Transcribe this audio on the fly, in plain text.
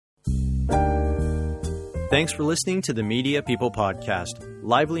Thanks for listening to the Media People Podcast,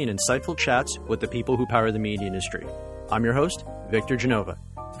 lively and insightful chats with the people who power the media industry. I'm your host, Victor Genova.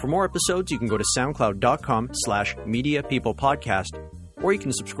 For more episodes, you can go to soundcloud.com/mediapeoplepodcast, or you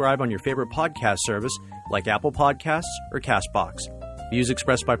can subscribe on your favorite podcast service like Apple Podcasts or CastBox. Views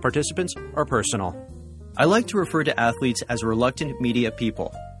expressed by participants are personal. I like to refer to athletes as reluctant media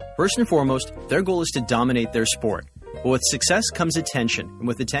people. First and foremost, their goal is to dominate their sport. But with success comes attention, and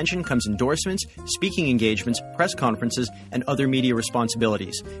with attention comes endorsements, speaking engagements, press conferences, and other media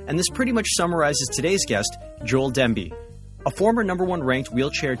responsibilities. And this pretty much summarizes today's guest, Joel Demby. A former number one ranked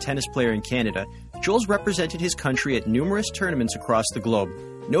wheelchair tennis player in Canada, Joel's represented his country at numerous tournaments across the globe,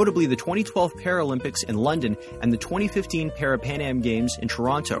 notably the 2012 Paralympics in London and the 2015 Para-Pan Am Games in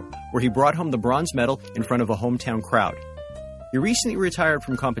Toronto, where he brought home the bronze medal in front of a hometown crowd. He recently retired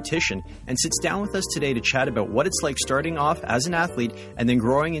from competition and sits down with us today to chat about what it's like starting off as an athlete and then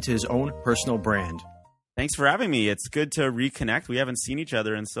growing into his own personal brand. Thanks for having me. It's good to reconnect. We haven't seen each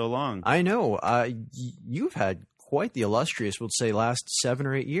other in so long. I know. You've had quite the illustrious, we'll say, last 7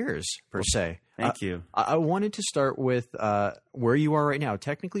 or 8 years, per se. Thank you. I wanted to start with where you are right now.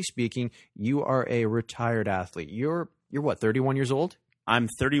 Technically speaking, you are a retired athlete. You're what, 31 years old? I'm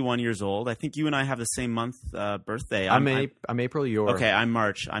 31 years old. I think you and I have the same month birthday. I'm April. Okay, I'm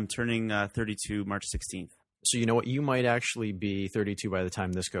March. I'm turning 32 March 16th. So you know what? You might actually be 32 by the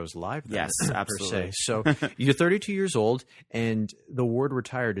time this goes live. Then, yes, absolutely. Per se. So you're 32 years old, and the word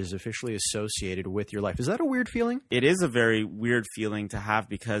retired is officially associated with your life. Is that a weird feeling? It is a very weird feeling to have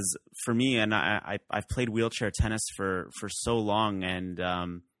because for me, and I've played wheelchair tennis for so long, and I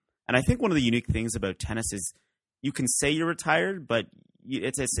think one of the unique things about tennis is you can say you're retired, but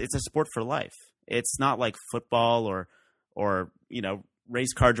it's a sport for life. It's not like football or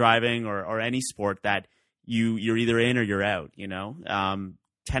race car driving or any sport that you're either in or you're out.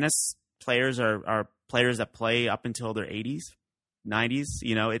 Tennis players are players that play up until their 80s, 90s.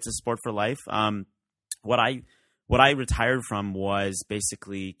 It's a sport for life. What I retired from was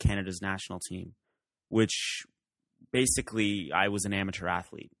basically Canada's national team, which basically I was an amateur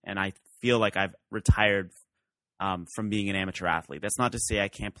athlete, and I feel like I've retired from being an amateur athlete. That's not to say I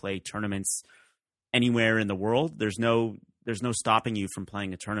can't play tournaments anywhere in the world. There's no stopping you from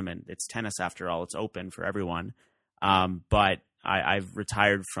playing a tournament. It's tennis after all. It's open for everyone. But I've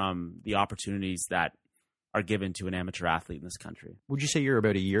retired from the opportunities that are given to an amateur athlete in this country. Would you say you're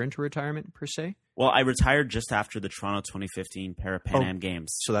about a year into retirement per se? Well, I retired just after the Toronto 2015 Para-Pan Am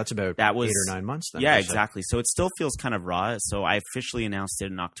Games. So that's about 8 or 9 months then? Yeah, exactly. So it still feels kind of raw. So I officially announced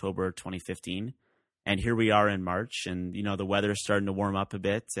it in October 2015. And here we are in March, and the weather is starting to warm up a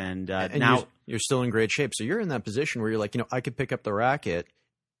bit, and now you're still in great shape. So you're in that position where you're like, I could pick up the racket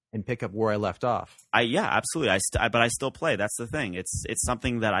and pick up where I left off. Yeah, absolutely. But I still play. That's the thing. It's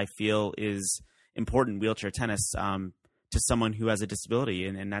something that I feel is important, wheelchair tennis, to someone who has a disability,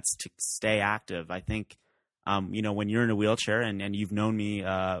 and that's to stay active. I think, when you're in a wheelchair and you've known me,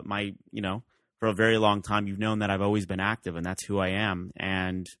 for a very long time, you've known that I've always been active, and that's who I am.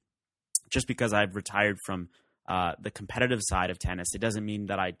 And just because I've retired from the competitive side of tennis, it doesn't mean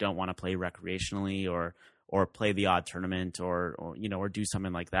that I don't want to play recreationally or play the odd tournament or do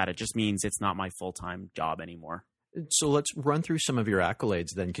something like that. It just means it's not my full-time job anymore. So let's run through some of your accolades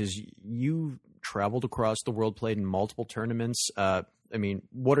then, because you traveled across the world, played in multiple tournaments.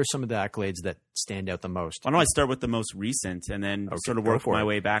 What are some of the accolades that stand out the most? Why don't I start with the most recent and then sort of work my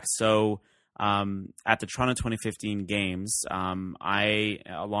way back? So at the Toronto 2015 Games, I,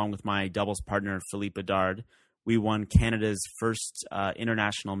 along with my doubles partner, Philippe Bedard, we won Canada's first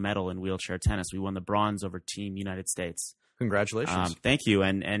international medal in wheelchair tennis. We won the bronze over Team United States. Congratulations. Thank you.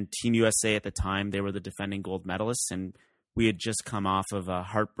 And Team USA at the time, they were the defending gold medalists, and we had just come off of a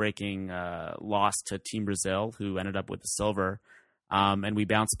heartbreaking loss to Team Brazil, who ended up with the silver. And we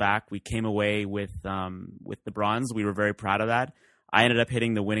bounced back. We came away with the bronze. We were very proud of that. I ended up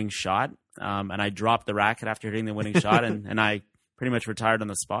hitting the winning shot, and I dropped the racket after hitting the winning shot, and I pretty much retired on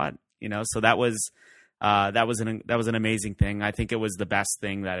the spot. So that was an amazing thing. I think it was the best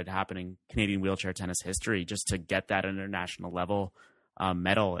thing that had happened in Canadian wheelchair tennis history, just to get that international level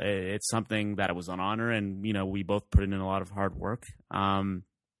medal. It's something that it was an honor, and we both put in a lot of hard work. And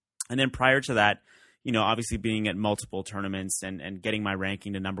then prior to that, obviously being at multiple tournaments and getting my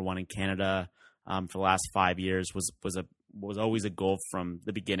ranking to number one in Canada for the last 5 years was always a goal from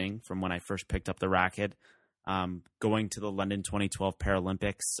the beginning, from when I first picked up the racket. Going to the London 2012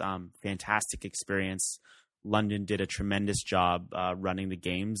 Paralympics, fantastic experience. London did a tremendous job running the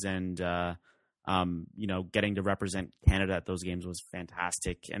games, and getting to represent Canada at those games was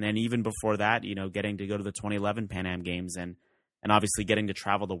fantastic. And then even before that, getting to go to the 2011 Pan Am Games and and obviously getting to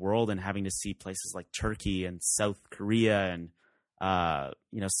travel the world and having to see places like Turkey and South Korea and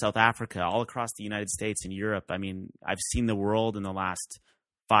South Africa, all across the United States and Europe. I mean, I've seen the world in the last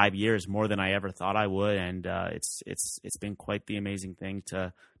 5 years more than I ever thought I would, and it's been quite the amazing thing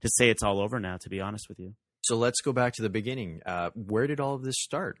to say it's all over now, to be honest with you. So let's go back to the beginning. Where did all of this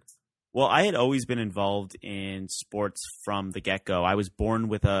start? Well, I had always been involved in sports from the get-go. I was born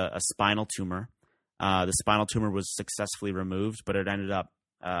with a spinal tumor. The spinal tumor was successfully removed, but it ended up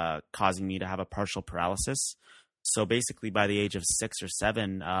causing me to have a partial paralysis. So basically, by the age of 6 or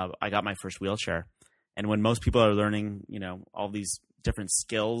 7, I got my first wheelchair. And when most people are learning, all these different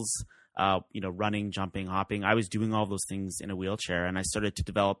skills, running, jumping, hopping, I was doing all those things in a wheelchair. And I started to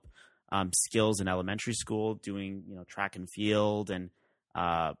develop skills in elementary school, doing track and field and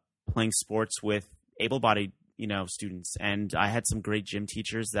playing sports with able-bodied students. And I had some great gym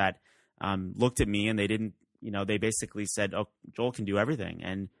teachers that looked at me, and they didn't, they basically said, "Oh, Joel can do everything."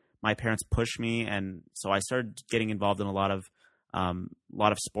 And my parents pushed me, and so I started getting involved in a lot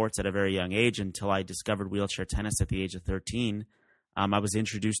of sports at a very young age until I discovered wheelchair tennis at the age of 13. I was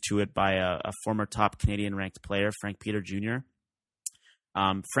introduced to it by a former top Canadian ranked player, Frank Peter Jr.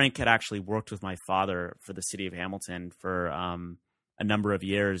 Frank had actually worked with my father for the city of Hamilton for a number of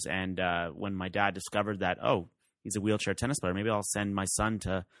years, and when my dad discovered that, oh, he's a wheelchair tennis player, maybe I'll send my son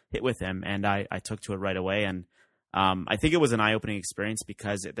to hit with him, and I took to it right away. And I think it was an eye-opening experience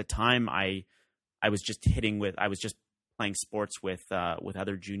because at the time I was just playing sports with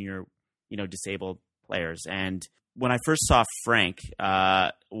other junior disabled players. And when I first saw Frank,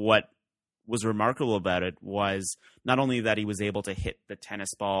 what was remarkable about it was not only that he was able to hit the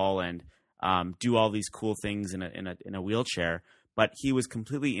tennis ball and do all these cool things in a wheelchair, but he was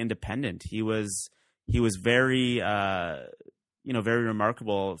completely independent. He was very very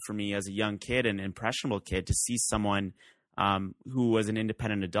remarkable for me as a young kid, an impressionable kid, to see someone who was an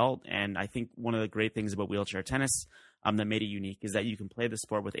independent adult. And I think one of the great things about wheelchair tennis that made it unique is that you can play the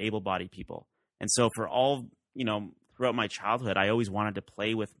sport with able-bodied people. And so for all throughout my childhood, I always wanted to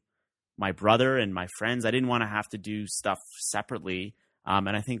play with my brother and my friends. I didn't want to have to do stuff separately. And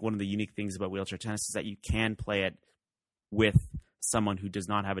I think one of the unique things about wheelchair tennis is that you can play it with someone who does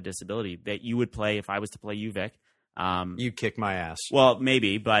not have a disability. That you would play if I was to play you, Vic. You kick my ass. Well,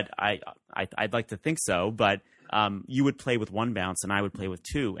 maybe, but I'd like to think so. But you would play with one bounce, and I would play with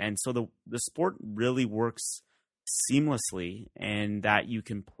two. And so the sport really works seamlessly, and that you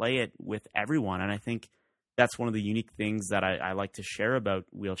can play it with everyone. And I think that's one of the unique things that I like to share about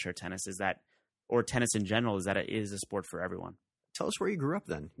wheelchair tennis or tennis in general, is that it is a sport for everyone. Tell us where you grew up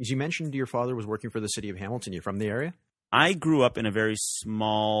then. As you mentioned, your father was working for the city of Hamilton. You're from the area? I grew up in a very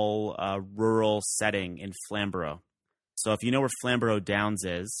small rural setting in Flamborough. So if you know where Flamborough Downs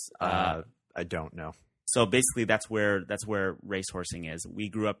is, I don't know. So basically, that's where racehorsing is. We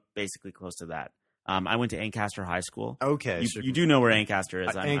grew up basically close to that. I went to Ancaster High School. Okay, you do know where Ancaster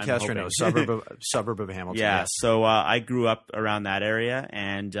is. Ancaster, no, suburb of Hamilton. Yeah. Yes. So I grew up around that area,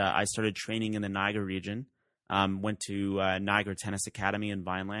 and I started training in the Niagara region. Went to Niagara Tennis Academy in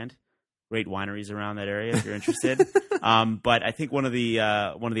Vineland. Great wineries around that area if you're interested. But I think one of the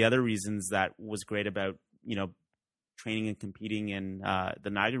other reasons that was great about training and competing in the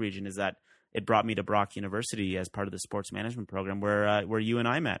Niagara region is that it brought me to Brock University as part of the sports management program where you and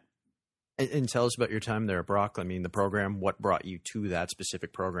I met. And tell us about your time there at Brock. I mean, the program. What brought you to that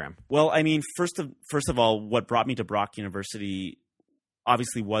specific program? Well, I mean, first of all, what brought me to Brock University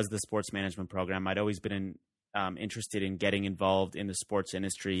obviously was the sports management program. I'd always been interested in getting involved in the sports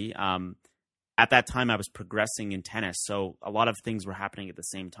industry. At that time, I was progressing in tennis, so a lot of things were happening at the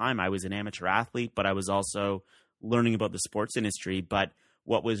same time. I was an amateur athlete, but I was also learning about the sports industry. But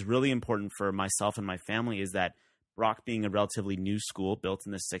what was really important for myself and my family is that Brock, being a relatively new school built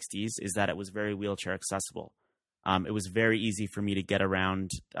in the 60s, is that it was very wheelchair accessible. It was very easy for me to get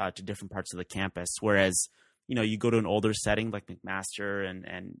around to different parts of the campus, whereas you go to an older setting like McMaster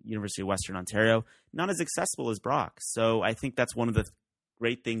and University of Western Ontario, not as accessible as Brock. So I think that's one of the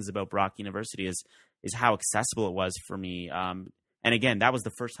great things about Brock University is how accessible it was for me. And again, that was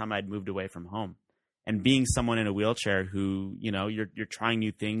the first time I'd moved away from home. And being someone in a wheelchair who, you're trying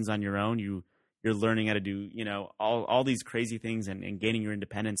new things on your own, you're learning how to do, all these crazy things and gaining your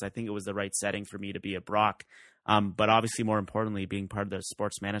independence. I think it was the right setting for me to be at Brock. But obviously, more importantly, being part of the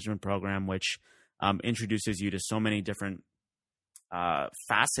sports management program, which introduces you to so many different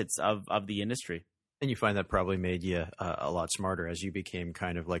facets of the industry. And you find that probably made you a lot smarter as you became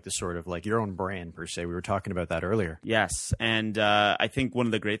kind of like the sort of like your own brand, per se. We were talking about that earlier. Yes. And I think one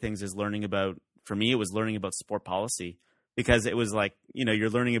of the great things is learning about sport policy, because it was like,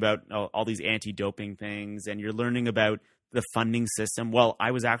 you're learning about all these anti-doping things, and you're learning about the funding system. Well,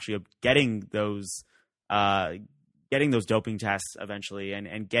 I was actually getting those doping tests eventually,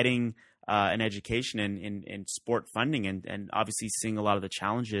 and getting an education in sport funding, and obviously seeing a lot of the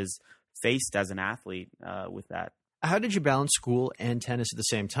challenges faced as an athlete with that. How did you balance school and tennis at the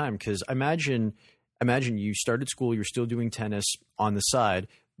same time? Because imagine you started school, you're still doing tennis on the side,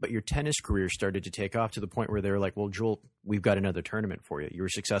 but your tennis career started to take off to the point where they were like, well, Joel, we've got another tournament for you. You were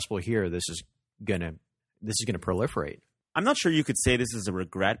successful here. This is gonna proliferate. I'm not sure you could say this is a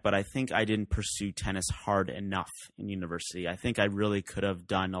regret, but I think I didn't pursue tennis hard enough in university. I think I really could have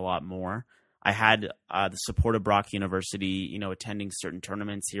done a lot more. I had the support of Brock University, attending certain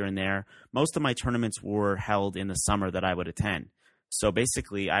tournaments here and there. Most of my tournaments were held in the summer that I would attend. So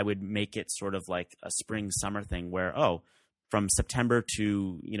basically, I would make it sort of like a spring-summer thing where, from September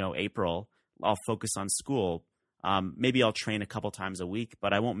to, April, I'll focus on school. Maybe I'll train a couple times a week,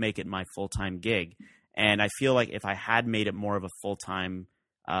 but I won't make it my full-time gig. And I feel like if I had made it more of a full-time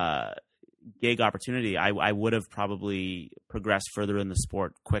gig opportunity, I would have probably progressed further in the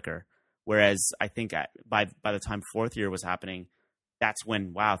sport quicker. Whereas I think by the time fourth year was happening, that's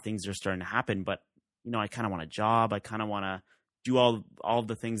when, wow, things are starting to happen. But, I kind of want a job. I kind of want to do all of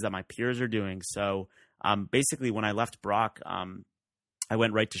the things that my peers are doing. So basically, when I left Brock, I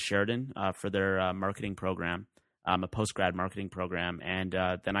went right to Sheridan for their marketing program, a post-grad marketing program. And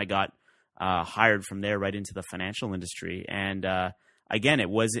then I got hired from there right into the financial industry. And again,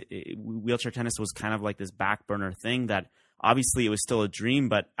 wheelchair tennis was kind of like this back burner thing that obviously it was still a dream,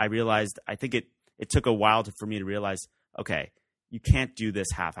 but I realized, I think it took a while for me to realize, okay, you can't do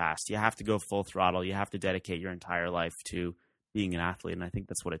this half-assed. You have to go full throttle. You have to dedicate your entire life to being an athlete. And I think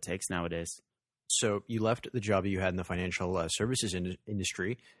that's what it takes nowadays. So you left the job you had in the financial services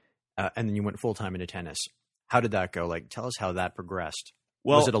industry, and then you went full-time into tennis. How did that go? Like, tell us how that progressed.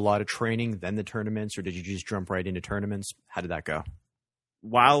 Well, was it a lot of training, then the tournaments, or did you just jump right into tournaments? How did that go?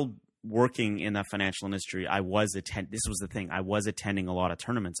 While working in the financial industry, this was the thing. I was attending a lot of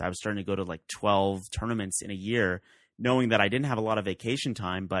tournaments. I was starting to go to like 12 tournaments in a year, knowing that I didn't have a lot of vacation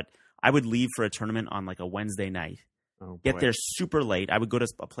time, but I would leave for a tournament on like a Wednesday night, get there super late. I would go to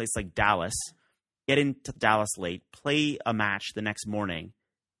a place like Dallas, get into Dallas late, play a match the next morning,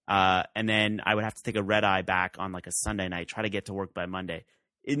 and then I would have to take a red eye back on like a Sunday night, try to get to work by Monday.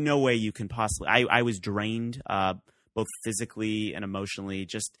 In no way you can possibly. I was drained, both physically and emotionally.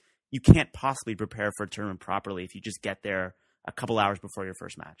 Just, you can't possibly prepare for a tournament properly if you just get there a couple hours before your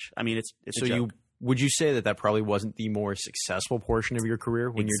first match. I mean, it's so a joke. Would you say that probably wasn't the more successful portion of your career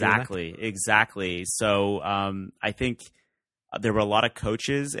when you're doing that? Exactly. So I think there were a lot of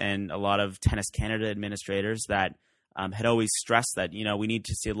coaches and a lot of Tennis Canada administrators that had always stressed that, we need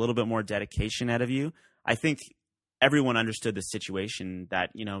to see a little bit more dedication out of you. I think everyone understood the situation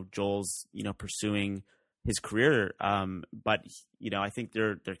that, Joel's, pursuing his career. But, I think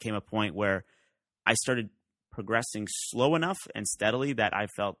there came a point where I started progressing slow enough and steadily that I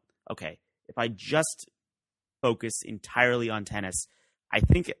felt, okay, if I just focus entirely on tennis, I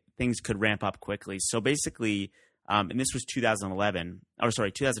think things could ramp up quickly. So basically, and this was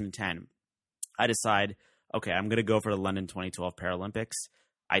 2010, I decide, okay, I'm going to go for the London 2012 Paralympics.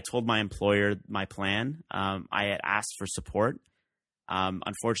 I told my employer my plan. I had asked for support.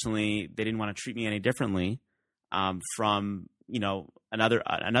 Unfortunately, they didn't want to treat me any differently from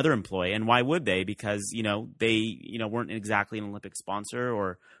another employee. And why would they? Because they weren't exactly an Olympic sponsor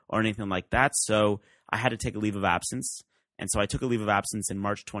or anything like that. So I had to take a leave of absence. And so I took a leave of absence in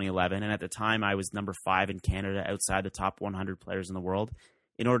March 2011. And at the time, I was number 5 in Canada outside the top 100 players in the world.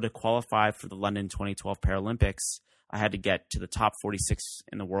 In order to qualify for the London 2012 Paralympics, I had to get to the top 46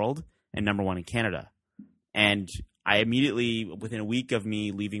 in the world and number 1 in Canada. And I immediately, within a week of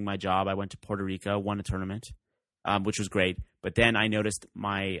me leaving my job, I went to Puerto Rico, won a tournament, which was great. But then I noticed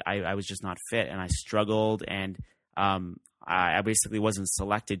I was just not fit, and I struggled, and I basically wasn't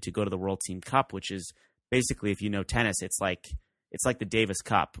selected to go to the World Team Cup, which is basically, if you know tennis, it's like the Davis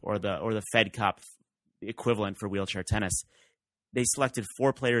Cup or the Fed Cup equivalent for wheelchair tennis. They selected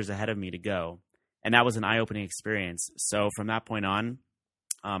 4 players ahead of me to go, and that was an eye-opening experience. So from that point on,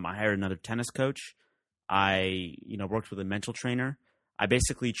 I hired another tennis coach. I worked with a mental trainer. I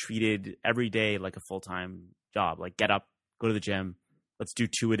basically treated every day like a full-time job. Like, get up, go to the gym. Let's do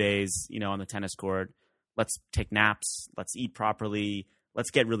 2-a-days, on the tennis court. Let's take naps. Let's eat properly.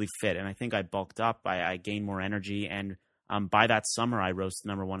 Let's get really fit. And I think I bulked up. I gained more energy. And by that summer, I rose to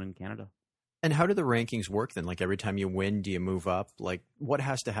number 1 in Canada. And how do the rankings work then? Like, every time you win, do you move up? Like, what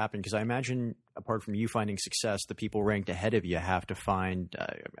has to happen? Because I imagine, apart from you finding success, the people ranked ahead of you have to find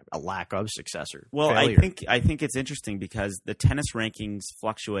a lack of success or failure. I think it's interesting because the tennis rankings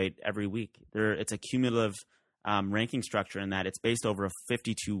fluctuate every week. It's a cumulative ranking structure in that it's based over a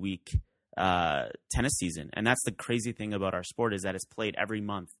 52-week tennis season. And that's the crazy thing about our sport, is that it's played every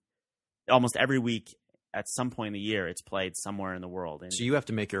month. Almost every week at some point in the year, it's played somewhere in the world. And so you have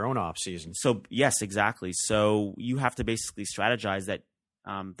to make your own off season. So yes, exactly. So you have to basically strategize that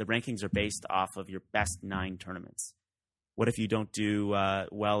the rankings are based off of your best 9 tournaments. What if you don't do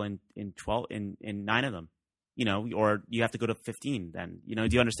well in 9 of them? Or you have to go to 15 then, do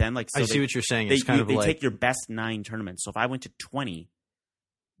you understand? Like, so I see what you're saying. They like take your best 9 tournaments. So if I went to 20,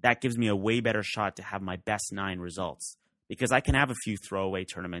 that gives me a way better shot to have my best 9 results, because I can have a few throwaway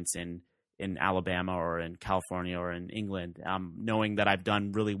tournaments in Alabama or in California or in England, knowing that I've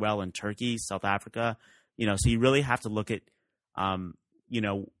done really well in Turkey, South Africa, so you really have to look at,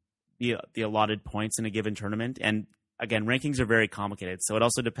 the allotted points in a given tournament. And again, rankings are very complicated. So it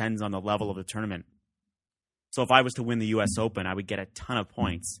also depends on the level of the tournament. So if I was to win the US Open, I would get a ton of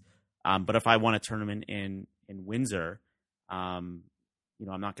points. But if I won a tournament in Windsor, I'm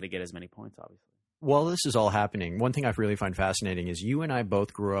not going to get as many points, obviously. While this is all happening, one thing I really find fascinating is you and I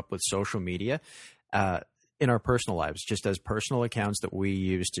both grew up with social media in our personal lives, just as personal accounts that we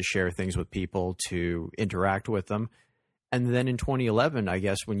use to share things with people, to interact with them. And then in 2011, I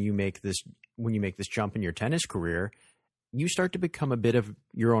guess when you make this jump in your tennis career, you start to become a bit of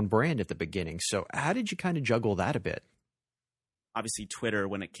your own brand at the beginning. So how did you kind of juggle that a bit? Obviously, Twitter,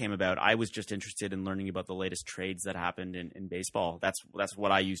 when it came about, I was just interested in learning about the latest trades that happened in baseball. That's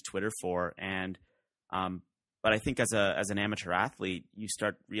what I use Twitter for. And but I think as an amateur athlete, you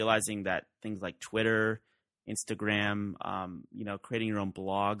start realizing that things like Twitter, Instagram, creating your own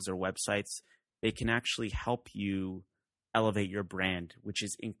blogs or websites, they can actually help you elevate your brand, which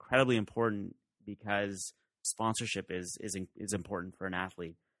is incredibly important, because sponsorship is important for an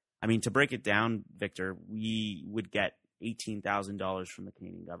athlete. I mean, to break it down, Victor, we would get $18,000 from the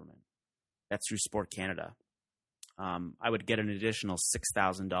Canadian government. That's through Sport Canada. I would get an additional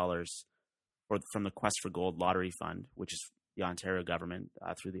 $6,000 from the Quest for Gold Lottery Fund, which is the Ontario government,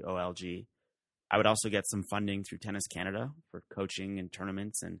 through the OLG. I would also get some funding through Tennis Canada for coaching and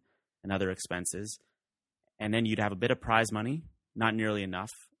tournaments and other expenses. And then you'd have a bit of prize money, not nearly enough.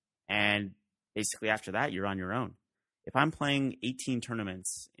 And basically after that, you're on your own. If I'm playing 18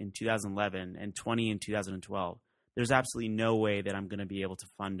 tournaments in 2011 and 20 in 2012, there's absolutely no way that I'm going to be able to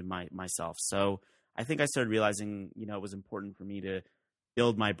fund myself. So I think I started realizing, it was important for me to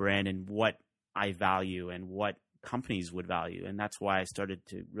build my brand and what I value and what companies would value. And that's why I started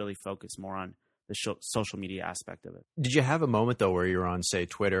to really focus more on the social media aspect of it. Did you have a moment, though, where you're on, say,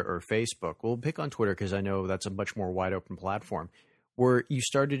 Twitter or Facebook? We'll pick on Twitter because I know that's a much more wide open platform, where you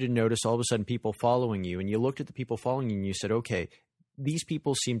started to notice all of a sudden people following you, and you looked at the people following you and you said, okay, these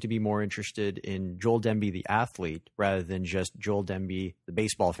people seem to be more interested in Joel Demby, the athlete, rather than just Joel Demby, the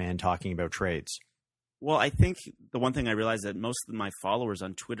baseball fan, talking about trades. Well, I think the one thing I realized that most of my followers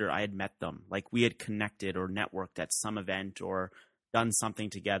on Twitter, I had met them. Like, we had connected or networked at some event or done something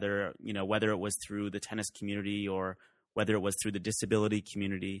together, whether it was through the tennis community or whether it was through the disability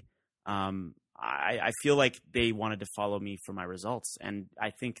community. I feel like they wanted to follow me for my results. And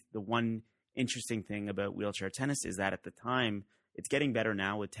I think the one interesting thing about wheelchair tennis is that at the time, it's getting better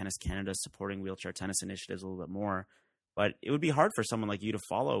now with Tennis Canada supporting wheelchair tennis initiatives a little bit more. But it would be hard for someone like you to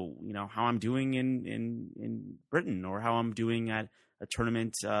follow, how I'm doing in Britain or how I'm doing at a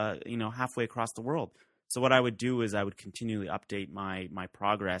tournament, halfway across the world. So what I would do is I would continually update my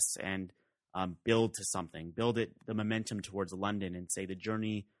progress and build to something, the momentum towards London, and say the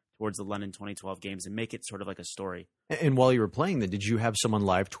journey towards the London 2012 games, and make it sort of like a story. And while you were playing then, did you have someone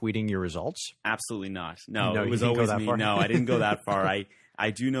live tweeting your results? Absolutely not. No, it was always me. Far? No, I didn't go that far.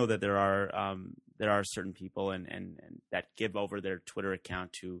 I do know that there are certain people and that give over their Twitter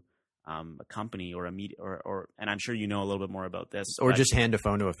account to a company or a media, or and I'm sure you know a little bit more about this. Or just hand a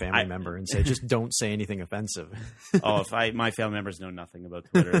phone to a family member and say, just don't say anything offensive. My family members know nothing about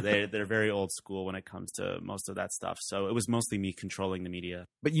Twitter. They're very old school when it comes to most of that stuff. So it was mostly me controlling the media.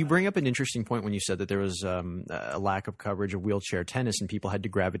 But you bring up an interesting point when you said that there was a lack of coverage of wheelchair tennis and people had to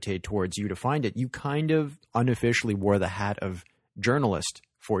gravitate towards you to find it. You kind of unofficially wore the hat of journalist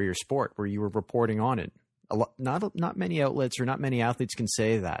for your sport, where you were reporting on it. Not many outlets or not many athletes can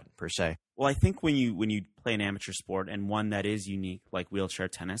say that per se. Well, I think when you play an amateur sport and one that is unique, like wheelchair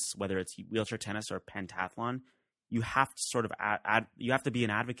tennis, whether it's wheelchair tennis or pentathlon, you have to sort of you have to be an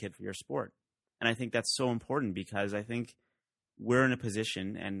advocate for your sport. And I think that's so important, because I think we're in a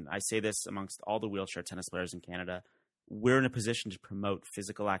position, and I say this amongst all the wheelchair tennis players in Canada, we're in a position to promote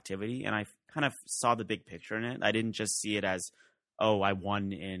physical activity. And I kind of saw the big picture in it. I didn't just see it as, oh, I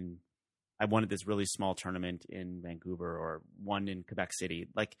won at this really small tournament in Vancouver or won in Quebec City.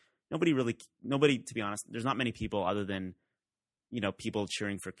 Like, nobody, to be honest, there's not many people other than, people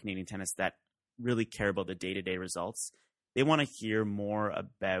cheering for Canadian tennis that really care about the day-to-day results. They want to hear more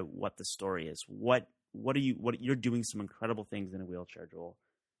about what the story is. You're doing some incredible things in a wheelchair, Joel.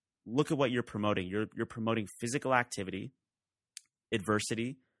 Look at what you're promoting. You're promoting physical activity,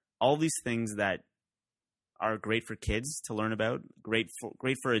 adversity, all these things that are great for kids to learn about, great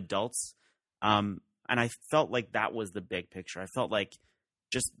for adults. And I felt like that was the big picture. I felt like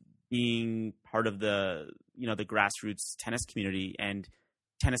just being part of the grassroots tennis community, and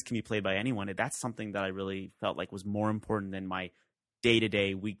tennis can be played by anyone. That's something that I really felt like was more important than my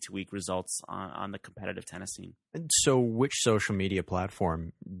day-to-day, week-to-week results on the competitive tennis scene. So which social media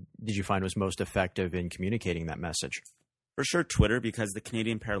platform did you find was most effective in communicating that message? For sure, Twitter, because the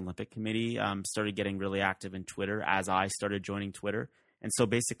Canadian Paralympic Committee started getting really active in Twitter as I started joining Twitter. And so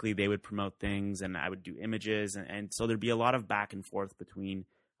basically they would promote things and I would do images. And so there'd be a lot of back and forth between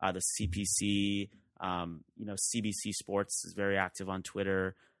the CPC, CBC Sports is very active on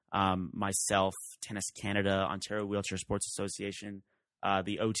Twitter, myself, Tennis Canada, Ontario Wheelchair Sports Association,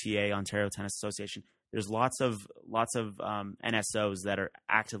 the OTA, Ontario Tennis Association. There's lots of NSOs that are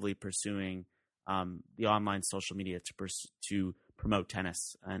actively pursuing the online social media to promote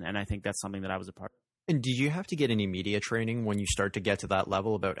tennis. And I think that's something that I was a part of. And did you have to get any media training when you start to get to that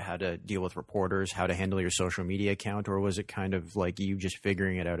level about how to deal with reporters, how to handle your social media account, or was it kind of like you just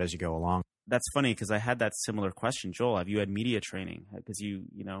figuring it out as you go along? That's funny because I had that similar question, Joel. Have you had media training? Because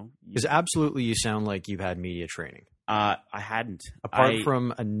Because absolutely you sound like you've had media training. I hadn't. Apart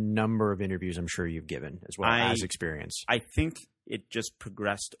from a number of interviews I'm sure you've given as well as experience. I think it just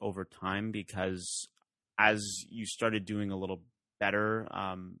progressed over time because as you started doing a little better,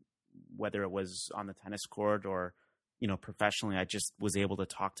 whether it was on the tennis court or, professionally, I just was able to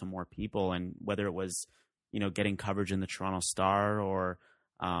talk to more people. And whether it was, getting coverage in the Toronto Star or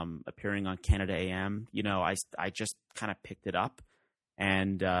appearing on Canada AM, I just kind of picked it up.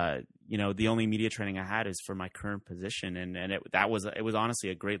 And, the only media training I had is for my current position. And it was honestly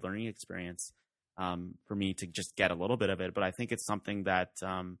a great learning experience for me to just get a little bit of it. But I think it's something that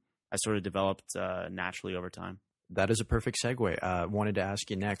I sort of developed naturally over time. That is a perfect segue. Wanted to ask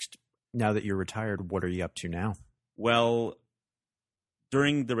you next, now that you're retired, what are you up to now? Well,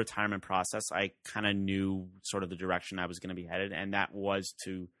 during the retirement process, I kind of knew sort of the direction I was going to be headed, and that was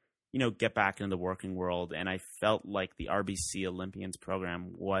to, get back into the working world. And I felt like the RBC Olympians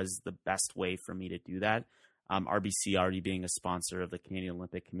program was the best way for me to do that. RBC already being a sponsor of the Canadian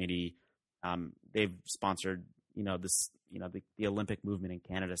Olympic Committee, they've sponsored, the Olympic movement in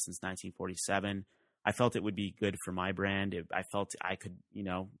Canada since 1947. I felt it would be good for my brand. I felt I could,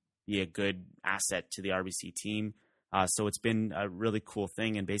 be a good asset to the RBC team. So it's been a really cool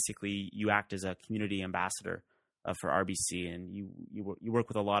thing. And basically you act as a community ambassador for RBC, and you work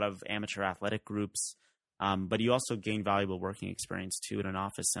with a lot of amateur athletic groups, but you also gain valuable working experience too in an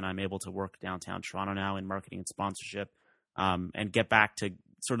office. And I'm able to work downtown Toronto now in marketing and sponsorship, and get back to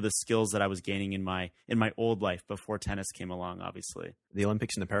sort of the skills that I was gaining in my old life before tennis came along, obviously. The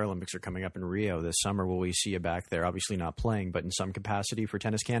Olympics and the Paralympics are coming up in Rio this summer. Will we see you back there? Obviously not playing, but in some capacity for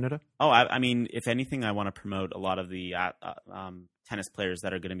Tennis Canada? Oh, I mean, if anything, I want to promote a lot of the tennis players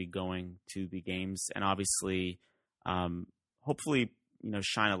that are going to be going to the games, and obviously, hopefully,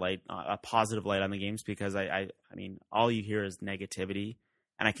 shine a positive light on the games, because I mean, all you hear is negativity.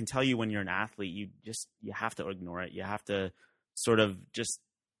 And I can tell you, when you're an athlete, you have to ignore it. You have to sort of just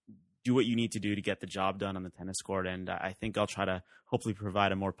do what you need to do to get the job done on the tennis court. And I think I'll try to hopefully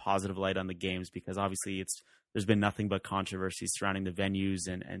provide a more positive light on the games, because obviously there's been nothing but controversy surrounding the venues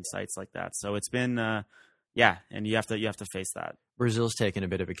and sites like that. So it's been, and you have to face that. Brazil's taken a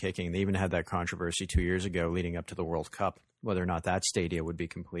bit of a kicking. They even had that controversy 2 years ago leading up to the World Cup, whether or not that stadia would be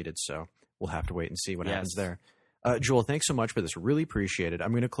completed. So we'll have to wait and see what happens there. Joel, thanks so much for this. Really appreciate it. I'm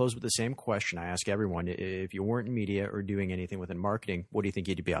going to close with the same question I ask everyone. If you weren't in media or doing anything within marketing, what do you think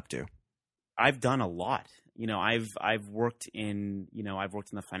you'd be up to? I've done a lot. I've worked in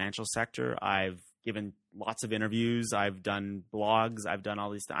the financial sector. I've given lots of interviews. I've done blogs. I've done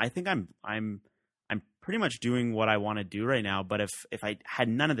all these things. I think I'm pretty much doing what I want to do right now. But if I had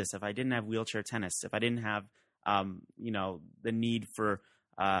none of this, if I didn't have wheelchair tennis, if I didn't have the need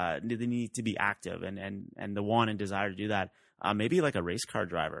to be active and the want and desire to do that, maybe like a race car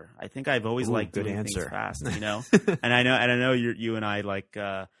driver. I think I've always liked doing things fast, and I know you and I like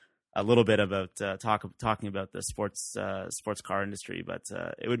a little bit about talking about the sports car industry, but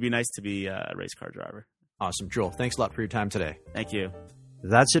it would be nice to be a race car driver. Awesome. Joel, thanks a lot for your time today. Thank you.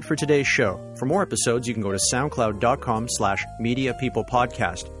 That's it for today's show. For more episodes, you can go to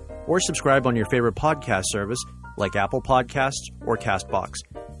soundcloud.com/mediapeoplepodcast or subscribe on your favorite podcast service like Apple Podcasts or CastBox.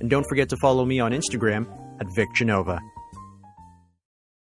 And don't forget to follow me on Instagram at Vic Genova.